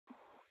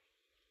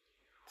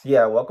So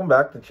yeah, welcome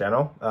back to the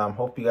channel.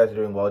 Hope you guys are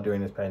doing well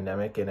during this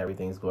pandemic and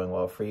everything's going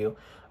well for you.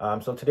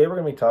 So today we're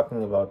going to be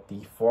talking about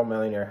the 4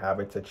 millionaire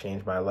habits that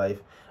changed my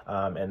life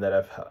and that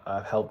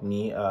have helped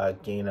me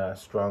gain a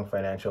strong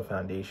financial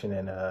foundation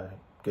and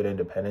good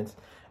independence.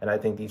 And I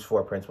think these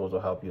 4 principles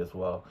will help you as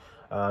well.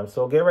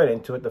 So get right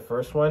into it. The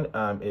first one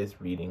is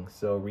reading.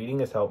 So reading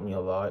has helped me a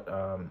lot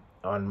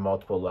on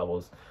multiple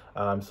levels.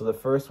 So the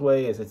first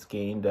way is it's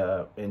gained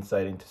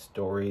insight into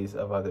stories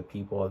of other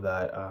people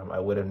that I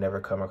would have never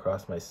come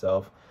across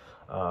myself.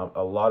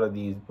 A lot of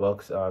these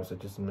books,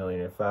 such as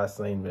Millionaire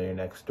Fastlane, Millionaire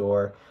Next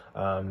Door,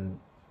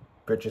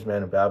 Richest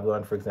Man in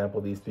Babylon, for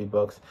example, these 3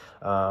 books,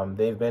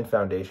 they've been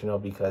foundational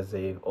because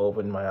they've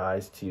opened my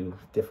eyes to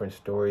different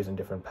stories and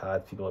different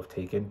paths people have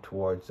taken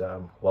towards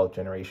wealth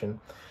generation.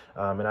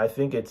 And I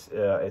think it's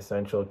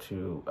essential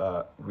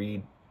to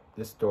read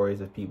the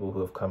stories of people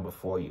who have come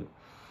before you.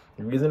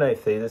 The reason I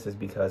say this is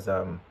because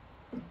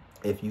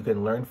if you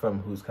can learn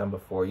from who's come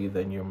before you,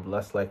 then you're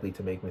less likely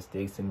to make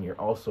mistakes, and you're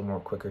also more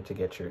quicker to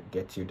get to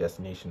your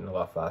destination a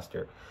lot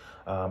faster,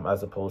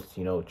 as opposed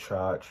to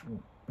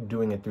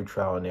doing it through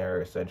trial and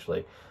error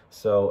essentially.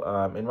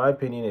 So in my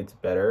opinion, it's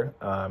better,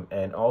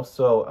 and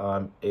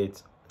also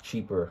it's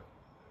cheaper.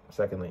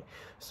 Secondly,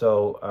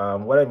 so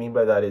what I mean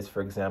by that is,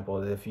 for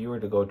example, if you were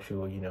to go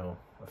to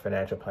a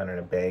financial planner in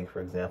a bank,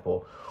 for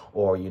example,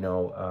 or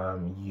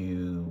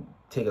you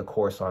take a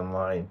course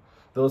online,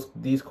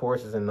 these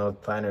courses and those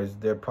planners,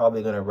 they're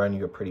probably going to run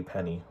you a pretty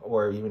penny.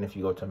 Or even if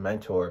you go to a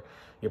mentor,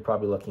 you're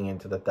probably looking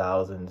into the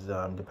thousands,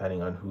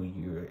 depending on who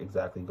you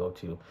exactly go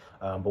to.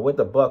 But with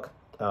the book,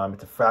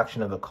 it's a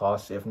fraction of the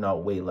cost, if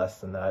not way less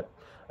than that.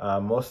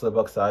 Most of the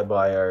books I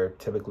buy are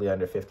typically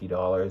under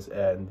 $50,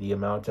 and the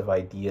amount of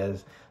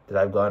ideas that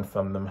I've gotten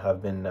from them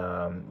have been,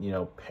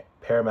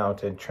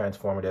 paramount and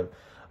transformative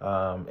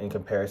in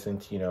comparison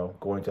to,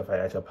 going to a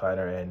financial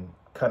planner and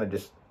kind of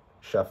just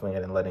shuffling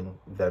it and letting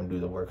them do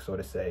the work, so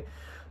to say.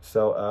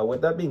 So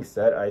with that being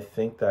said, I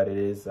think that it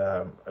is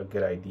a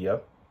good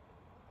idea.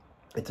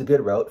 It's a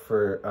good route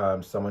for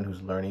someone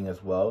who's learning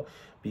as well,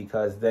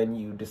 because then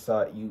you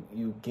decide,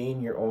 you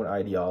gain your own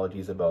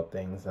ideologies about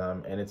things,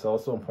 and it's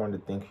also important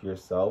to think for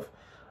yourself,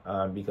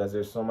 because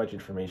there's so much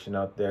information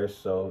out there.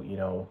 So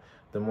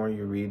the more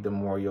you read, the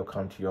more you'll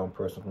come to your own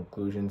personal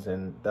conclusions,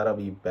 and that'll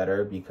be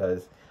better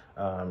because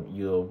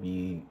you'll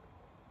be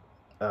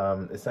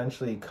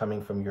essentially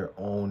coming from your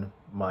own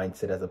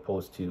mindset, as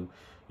opposed to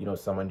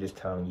someone just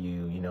telling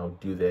you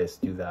do this,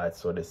 do that,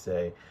 so to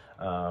say.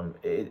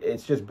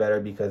 It's just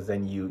better because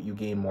then you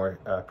gain more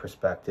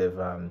perspective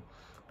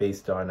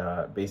based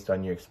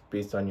on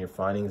your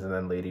findings, and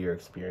then later your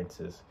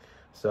experiences.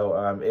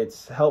 So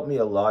it's helped me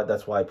a lot.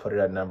 That's why I put it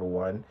at number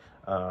 1.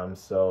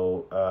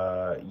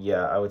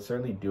 Yeah, I would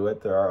certainly do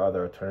it. There are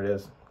other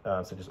alternatives,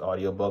 such as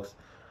audiobooks.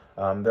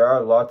 There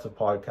are lots of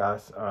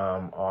podcasts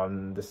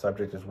on the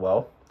subject as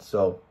well.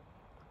 So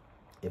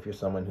if you're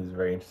someone who's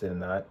very interested in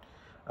that,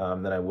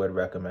 then I would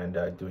recommend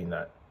doing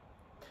that.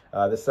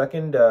 The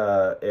second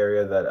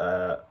area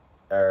that,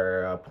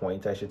 or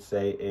point I should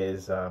say,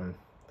 is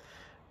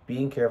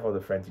being careful of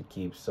the friends you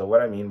keep. So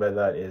what I mean by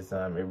that is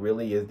it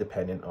really is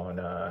dependent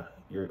on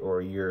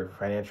your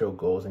financial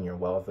goals, and your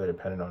wealth are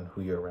dependent on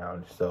who you're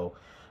around. So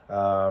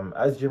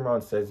as Jim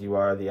Rohn says, you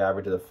are the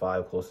average of the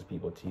 5 closest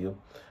people to you.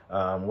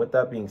 With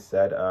that being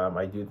said,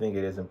 I do think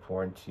it is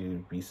important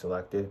to be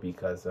selective,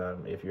 because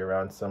if you're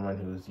around someone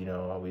who's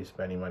always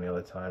spending money all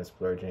the time,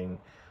 splurging,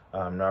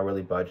 not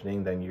really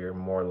budgeting, then you're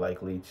more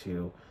likely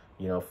to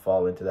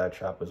fall into that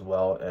trap as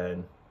well,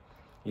 and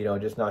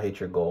just not hit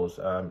your goals.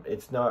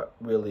 It's not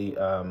really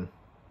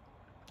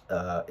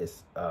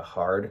it's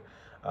hard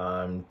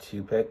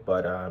to pick,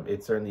 but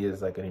it certainly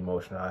is like an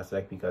emotional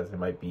aspect, because it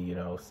might be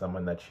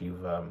someone that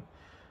you've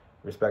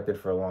respected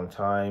for a long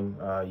time,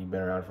 you've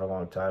been around for a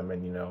long time,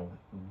 and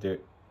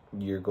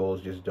your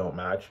goals just don't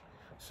match.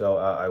 So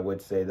I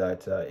would say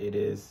that it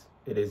is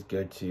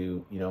good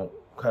to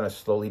kind of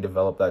slowly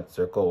develop that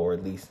circle, or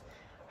at least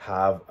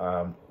have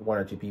 1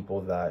 or 2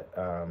 people that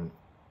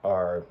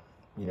are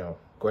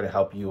going to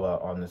help you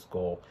on this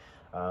goal,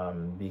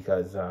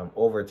 because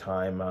over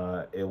time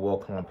it will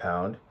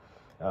compound,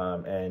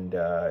 and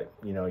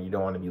you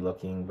don't want to be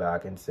looking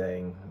back and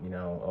saying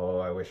oh,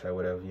 I wish I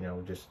would have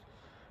just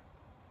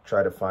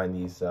try to find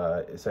these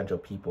essential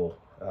people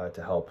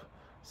to help.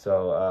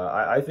 So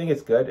I think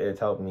it's good. It's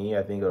helped me.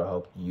 I think it'll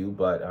help you,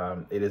 but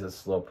it is a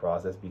slow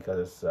process,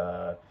 because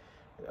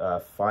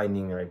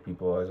finding the right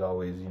people is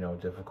always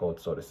difficult,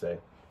 so to say.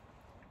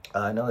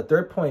 Now the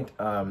third point,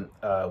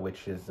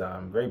 which is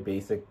very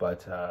basic,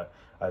 but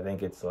I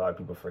think it's a lot of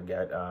people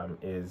forget,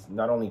 is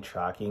not only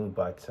tracking,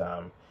 but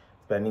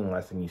spending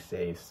less than you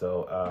save.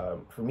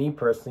 So for me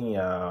personally,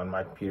 on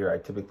my computer, I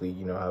typically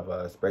have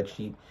a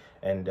spreadsheet,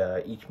 and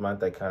each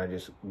month I kind of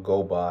just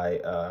go by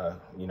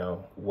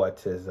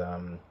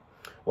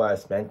what I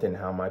spent and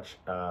how much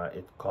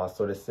it costs,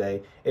 so to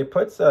say. It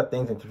puts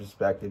things into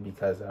perspective,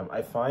 because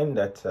I find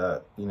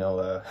that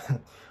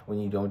when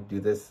you don't do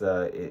this,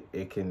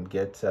 it can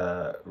get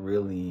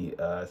really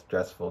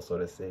stressful, so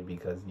to say,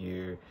 because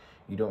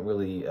you don't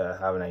really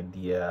have an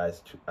idea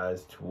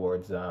as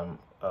towards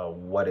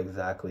what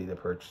exactly the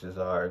purchases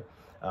are,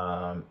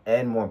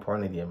 and more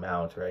importantly the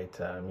amount, right?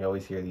 You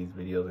always hear these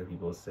videos where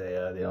people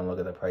say they don't look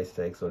at the price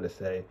tag, so to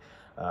say.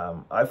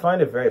 I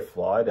find it very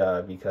flawed,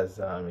 because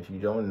if you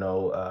don't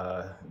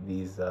know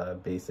these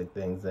basic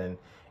things, then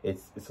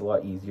it's a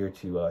lot easier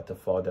to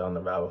fall down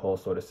the rabbit hole,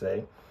 so to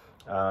say.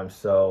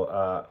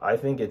 I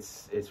think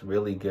it's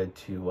really good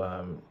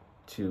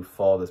to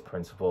follow this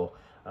principle,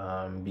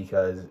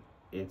 because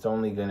it's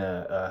only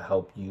gonna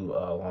help you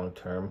long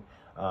term.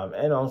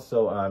 And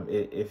also,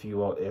 if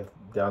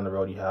down the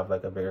road you have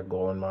like a bigger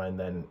goal in mind,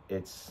 then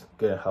it's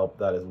gonna help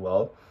that as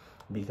well.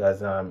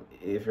 Because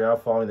if you're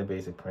not following the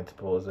basic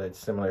principles, it's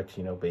similar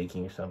to,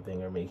 baking or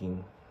something, or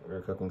making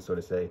or cooking, so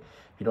to say.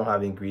 If you don't have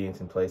the ingredients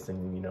in place,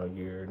 then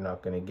you're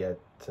not going to get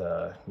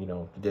the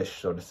dish,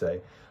 so to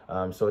say.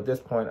 So at this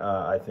point,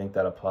 I think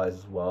that applies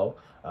as well.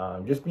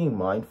 Just being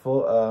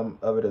mindful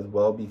of it as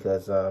well,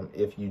 because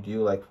if you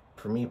do, like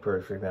for me, for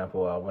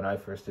example, when I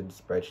first did the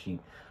spreadsheet,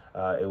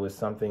 it was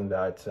something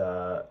that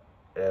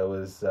it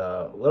was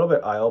a little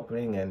bit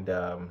eye-opening, and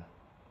I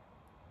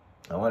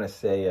want to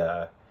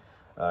say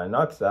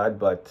not sad,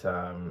 but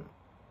a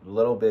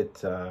little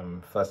bit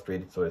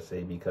frustrated, so to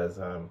say, because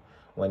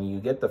when you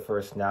get the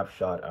first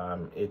snapshot,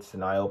 it's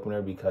an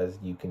eye-opener, because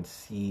you can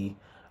see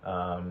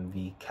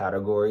the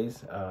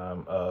categories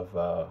of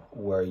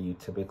where you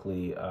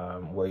typically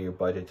where your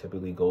budget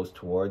typically goes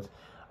towards,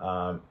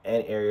 and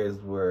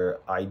areas where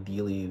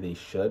ideally they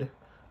should,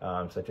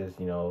 such as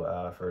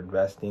for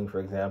investing, for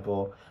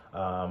example,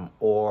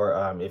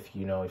 or if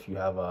you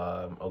have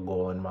a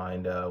goal in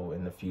mind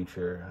in the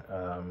future,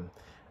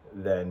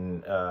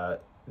 then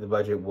the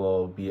budget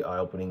will be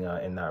eye-opening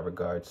in that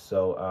regard.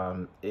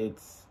 So it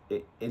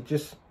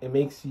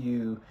makes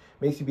you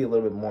be a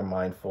little bit more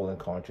mindful and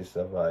conscious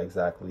of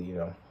exactly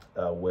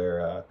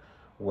where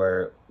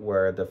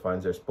the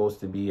funds are supposed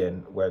to be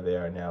and where they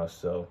are now.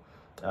 So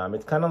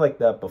it's kind of like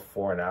that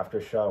before and after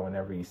shot.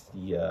 Whenever you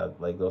see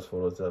like those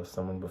photos of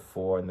someone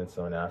before and then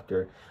someone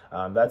after,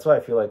 that's why I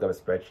feel like a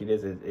spreadsheet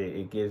is.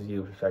 It gives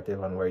you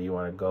perspective on where you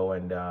want to go,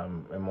 and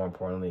more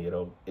importantly,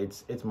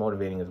 it's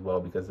motivating as well,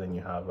 because then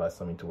you have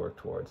something to work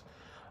towards.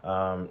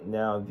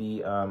 Now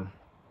the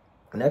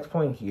next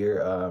point here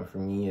for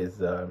me has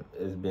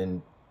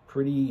been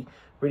pretty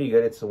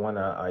good. It's the one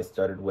I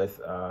started with,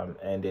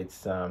 and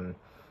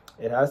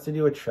it has to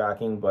do with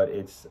tracking, but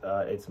it's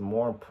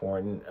more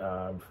important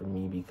for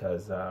me,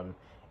 because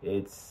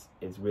it's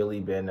really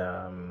been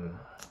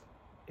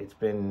it's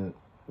been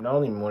not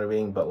only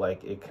motivating, but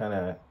like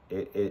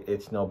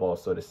it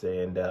snowballs, so to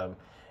say,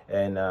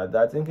 and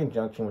that's in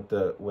conjunction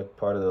with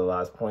part of the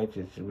last point,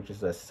 which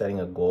is setting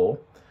a goal.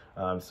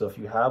 So if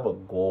you have a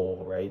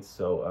goal, right?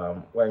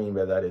 So what I mean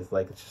by that is,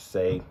 like, let's just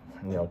say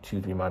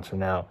 2-3 months from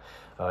now,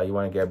 you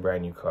want to get a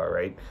brand new car,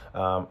 right?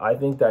 I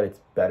think that it's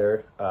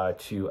better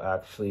to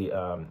actually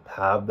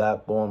have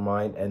that goal in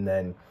mind, and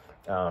then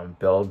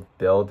build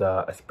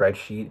a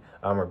spreadsheet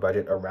or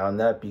budget around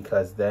that,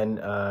 because then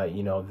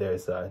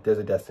there's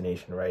a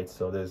destination, right?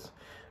 So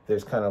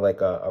there's kind of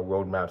like a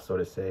roadmap, so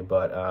to say.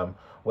 But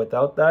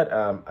without that,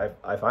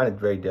 I find it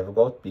very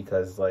difficult,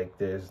 because like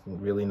there's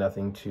really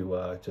nothing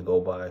to go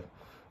by.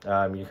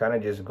 You're kind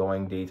of just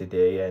going day to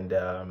day, and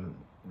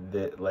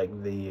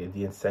the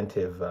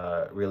incentive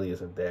really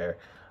isn't there.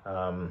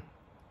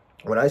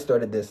 When I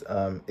started this,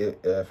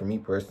 for me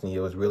personally,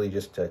 it was really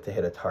just to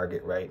hit a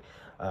target, right?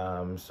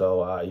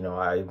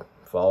 I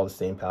followed the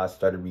same path,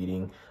 started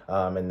reading,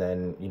 and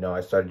then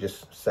I started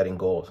just setting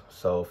goals.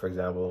 So for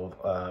example,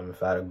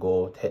 if I had a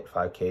goal to hit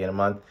 5K in a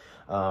month,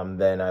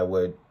 then I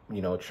would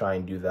try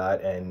and do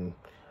that, and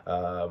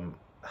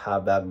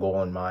have that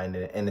goal in mind,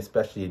 and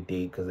especially a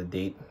date, because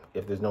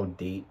if there's no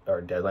date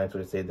or deadline, so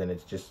to say, then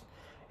it's just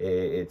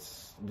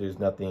there's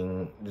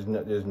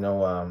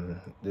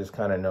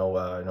kind of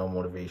no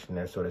motivation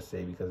there, so to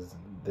say, because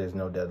there's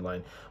no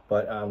deadline.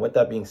 But with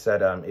that being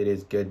said, it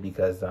is good,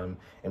 because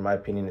in my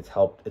opinion, it's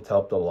helped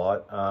a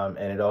lot,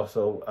 and it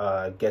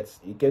also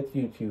gets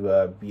you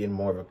to be in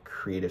more of a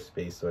creative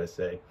space, so to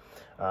say.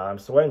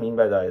 So what I mean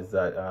by that is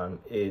that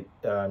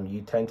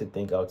you tend to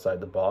think outside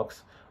the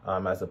box,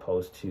 as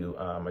opposed to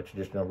a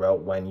traditional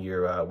route when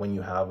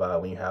you have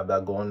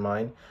that goal in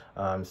mind.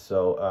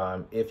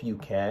 If you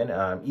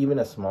can, even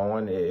a small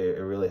one, it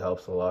really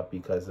helps a lot,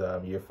 because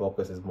your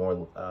focus is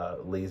more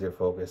laser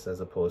focused,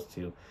 as opposed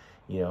to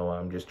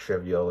just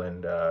trivial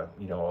and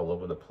all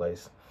over the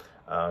place.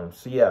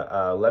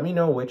 Let me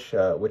know which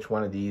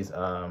one of these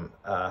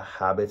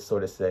habits, so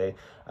to say,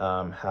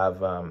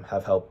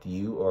 have helped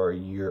you, or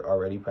you're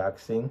already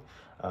practicing,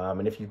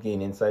 and if you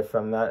gain insight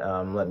from that,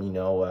 let me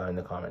know in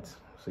the comments.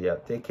 So yeah,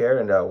 take care,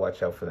 and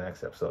watch out for the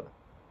next episode.